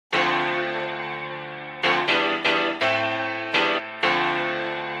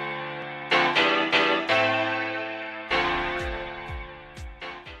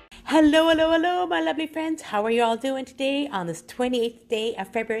Hello, hello, hello, my lovely friends. How are you all doing today on this 28th day of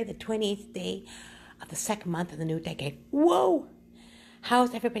February, the 28th day of the second month of the new decade? Whoa!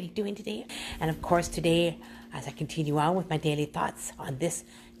 How's everybody doing today? And of course, today, as I continue on with my daily thoughts on this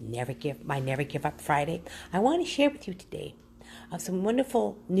Never Give Up Friday, I want to share with you today of some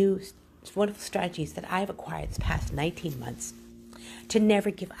wonderful strategies that I've acquired this past 19 months to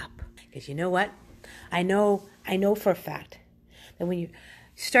never give up. Because you know what? I know for a fact that when you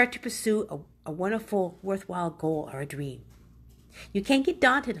start to pursue a wonderful, worthwhile goal or a dream, you can't get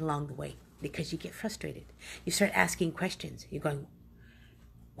daunted along the way because you get frustrated. You start asking questions. You're going,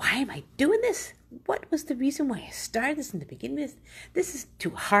 why am I doing this? What was the reason why I started this in the beginning? This is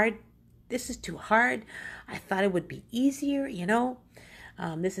too hard. This is too hard. I thought it would be easier,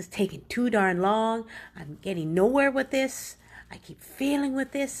 This is taking too darn long. I'm getting nowhere with this. I keep failing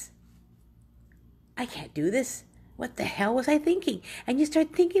with this. I can't do this. What the hell was I thinking? And you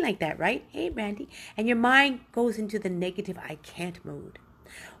start thinking like that, right? Hey, Randy. And your mind goes into the negative I can't mode.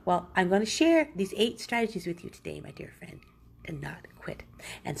 Well, I'm going to share these 8 strategies with you today, my dear friend, to not quit.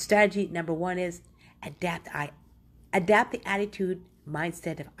 And strategy number 1 is adapt the attitude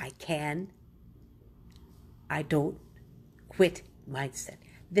mindset of I can, I don't quit mindset.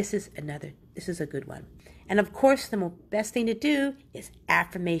 This is a good one. And of course, the best thing to do is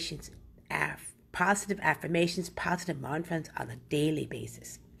affirmations. Positive affirmations, positive mantras on a daily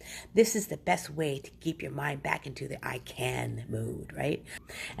basis. This is the best way to keep your mind back into the I can mode, right?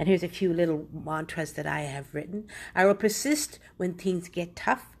 And here's a few little mantras that I have written. I will persist when things get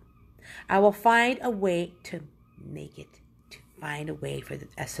tough. I will find a way to make it, to find a way for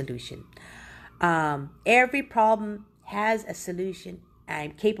a solution. Every problem has a solution.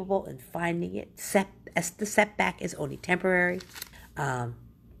 I'm capable in finding it. The setback is only temporary.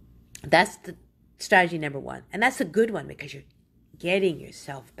 That's the strategy number 1. And that's a good one because you're getting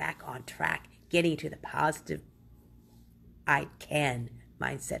yourself back on track, getting to the positive I can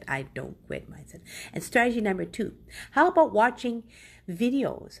mindset, I don't quit mindset. And strategy number 2, how about watching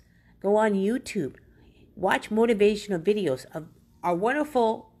videos? Go on YouTube, watch motivational videos of our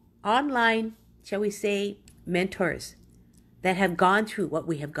wonderful online, shall we say, mentors that have gone through what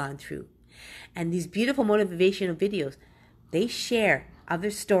we have gone through. And these beautiful motivational videos, they share of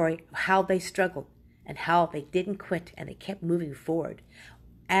their story, of how they struggled and how they didn't quit and they kept moving forward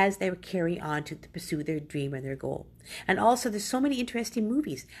as they were carrying on to pursue their dream and their goal. And also, there's so many interesting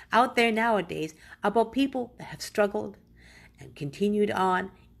movies out there nowadays about people that have struggled and continued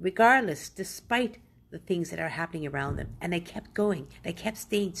on regardless, despite the things that are happening around them. And they kept going. They kept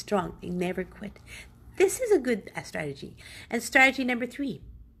staying strong. They never quit. This is a good strategy. And strategy number 3,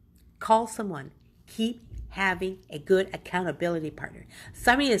 call someone. Keep having a good accountability partner.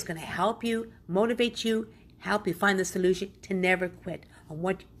 Somebody that's going to help you, motivate you, help you find the solution to never quit on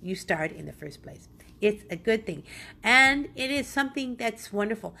what you started in the first place. It's a good thing. And it is something that's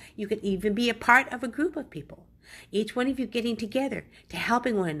wonderful. You can even be a part of a group of people. Each one of you getting together to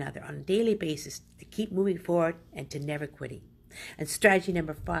helping one another on a daily basis to keep moving forward and to never quitting. And strategy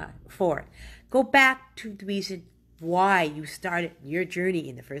number 4, go back to the reason why you started your journey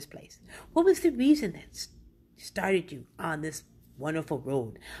in the first place. What was the reason that started you on this wonderful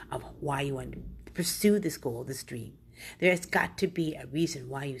road of why you want to pursue this goal, this dream? There's got to be a reason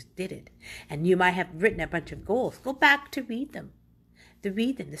why you did it. And you might have written a bunch of goals. Go back to read them.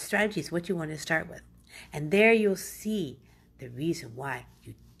 The strategies, what you want to start with. And there you'll see the reason why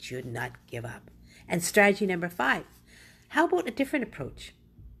you should not give up. And strategy number 5, how about a different approach?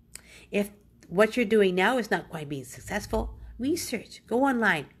 If what you're doing now is not quite being successful, research, go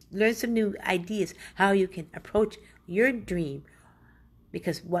online, learn some new ideas how you can approach your dream,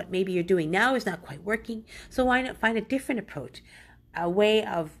 because what maybe you're doing now is not quite working. So why not find a different approach, a way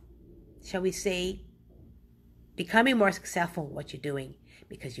of, shall we say, becoming more successful in what you're doing,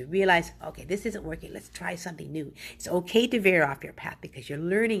 because you realize, okay, this isn't working. Let's try something new. It's okay to veer off your path because you're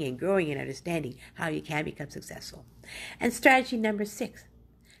learning and growing and understanding how you can become successful. And strategy number 6,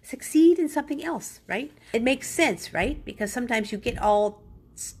 succeed in something else, right? It makes sense, right? Because sometimes you get all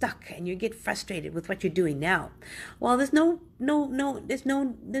stuck and you get frustrated with what you're doing now. Well, there's no,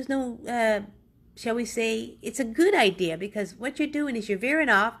 shall we say, it's a good idea, because what you're doing is you're veering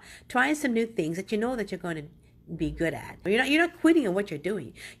off, trying some new things that you know that you're going to be good at. You're not quitting on what you're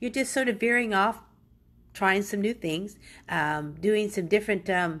doing. You're just sort of veering off, trying some new things, doing some different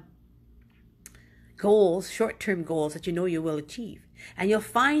goals, short-term goals that you know you will achieve. And you'll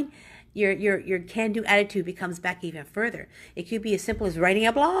find your can-do attitude becomes back even further. It could be as simple as writing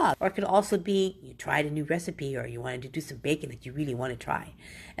a blog, or it could also be you tried a new recipe, or you wanted to do some baking that you really want to try.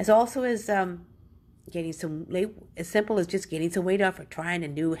 As also as getting some, as simple as just getting some weight off or trying a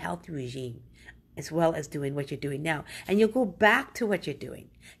new healthy regime, as well as doing what you're doing now. And you'll go back to what you're doing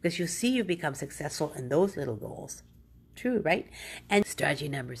because you'll see you've become successful in those little goals. True, right? And strategy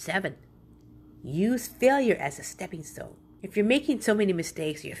number 7, use failure as a stepping stone. If you're making so many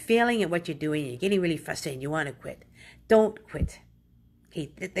mistakes, you're failing at what you're doing, you're getting really frustrated and you want to quit, don't quit.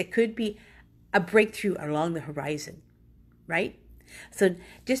 Okay, there could be a breakthrough along the horizon, right? So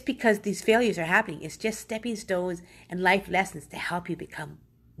just because these failures are happening, it's just stepping stones and life lessons to help you become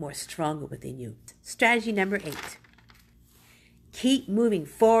more stronger within you. Strategy number 8, keep moving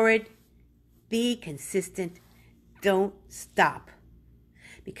forward, be consistent, don't stop.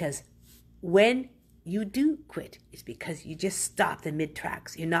 Because when you do quit, it's because you just stopped in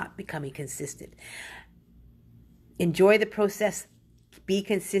mid-tracks. You're not becoming consistent. Enjoy the process, be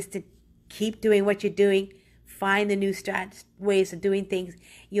consistent, keep doing what you're doing, find the new ways of doing things.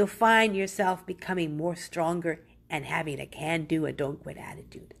 You'll find yourself becoming more stronger and having a can-do and don't-quit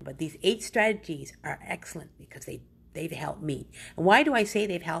attitude. But these 8 strategies are excellent because they've helped me. And why do I say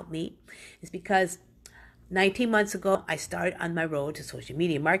they've helped me? It's because 19 months ago, I started on my road to social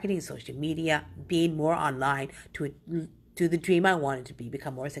media marketing, social media, being more online to the dream I wanted to be,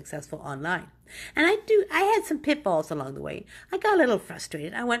 become more successful online. And I had some pitfalls along the way. I got a little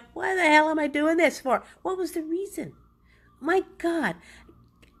frustrated. I went, why the hell am I doing this for? What was the reason? My God.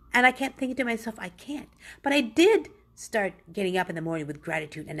 And I kept thinking to myself, I can't. But I did start getting up in the morning with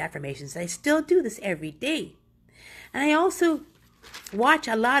gratitude and affirmations. I still do this every day. And I also watch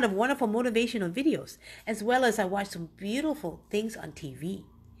a lot of wonderful motivational videos, as well as I watch some beautiful things on TV.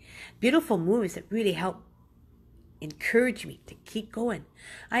 Beautiful movies that really help encourage me to keep going.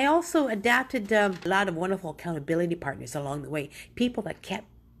 I also adapted a lot of wonderful accountability partners along the way. People that kept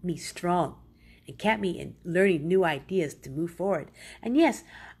me strong and kept me in learning new ideas to move forward. And yes,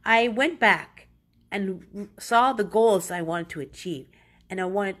 I went back and saw the goals I wanted to achieve. And I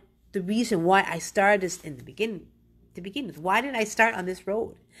wanted the reason why I started this in the beginning. To begin with, why did I start on this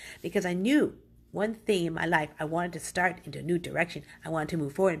road? Because I knew one thing in my life, I wanted to start into a new direction. I wanted to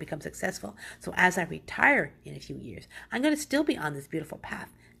move forward and become successful. So as I retire in a few years, I'm going to still be on this beautiful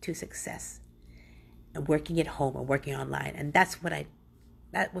path to success and working at home or working online. And that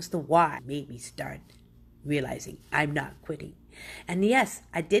was the why made me start realizing I'm not quitting. And yes,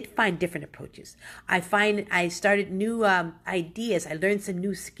 I did find different approaches. I started new ideas. I learned some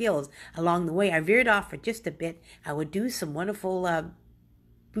new skills along the way. I veered off for just a bit. I would do some wonderful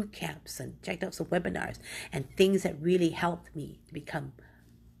boot camps and checked out some webinars and things that really helped me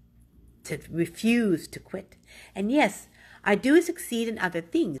to refuse to quit. And yes, I do succeed in other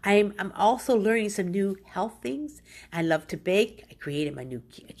things. I'm also learning some new health things. I love to bake. I created my new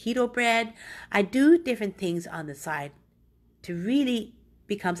keto bread. I do different things on the side to really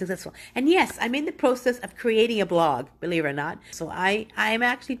become successful. And yes, I'm in the process of creating a blog, believe it or not. So I'm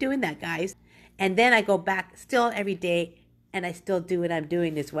actually doing that, guys. And then I go back still every day and I still do what I'm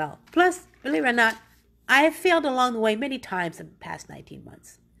doing as well. Plus, believe it or not, I have failed along the way many times in the past 19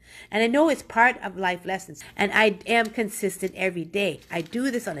 months. And I know it's part of life lessons. And I am consistent every day. I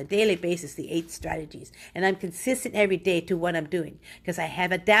do this on a daily basis, the 8 strategies. And I'm consistent every day to what I'm doing because I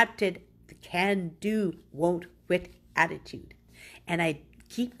have adapted the can-do, won't-quit attitude. And I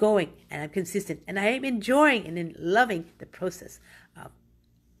keep going and I'm consistent. And I am enjoying and loving the process of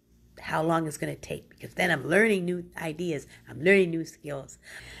how long it's going to take, because then I'm learning new ideas. I'm learning new skills.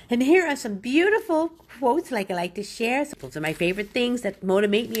 And here are some beautiful quotes like I like to share. So those are my favorite things that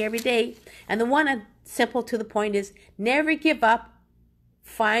motivate me every day. And the one simple to the point is never give up.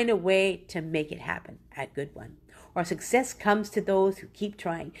 Find a way to make it happen. A good one. Or success comes to those who keep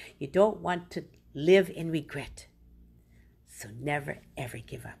trying. You don't want to live in regret. So never, ever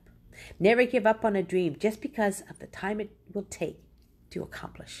give up. Never give up on a dream just because of the time it will take to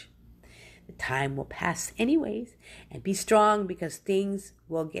accomplish. The time will pass anyways, and be strong because things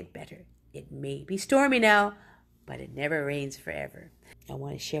will get better. It may be stormy now, but it never rains forever. I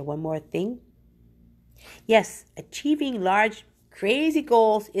want to share one more thing. Yes, achieving large, crazy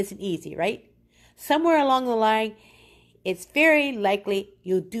goals isn't easy, right? Somewhere along the line, it's very likely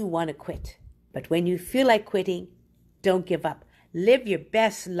you do want to quit. But when you feel like quitting, don't give up. Live your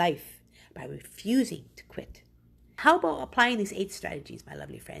best life by refusing to quit. How about applying these 8 strategies, my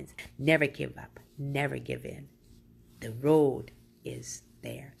lovely friends? Never give up. Never give in. The road is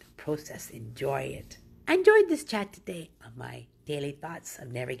there. The process, enjoy it. I enjoyed this chat today on my daily thoughts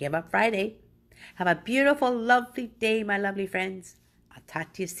of Never Give Up Friday. Have a beautiful, lovely day, my lovely friends. I'll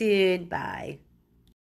talk to you soon. Bye.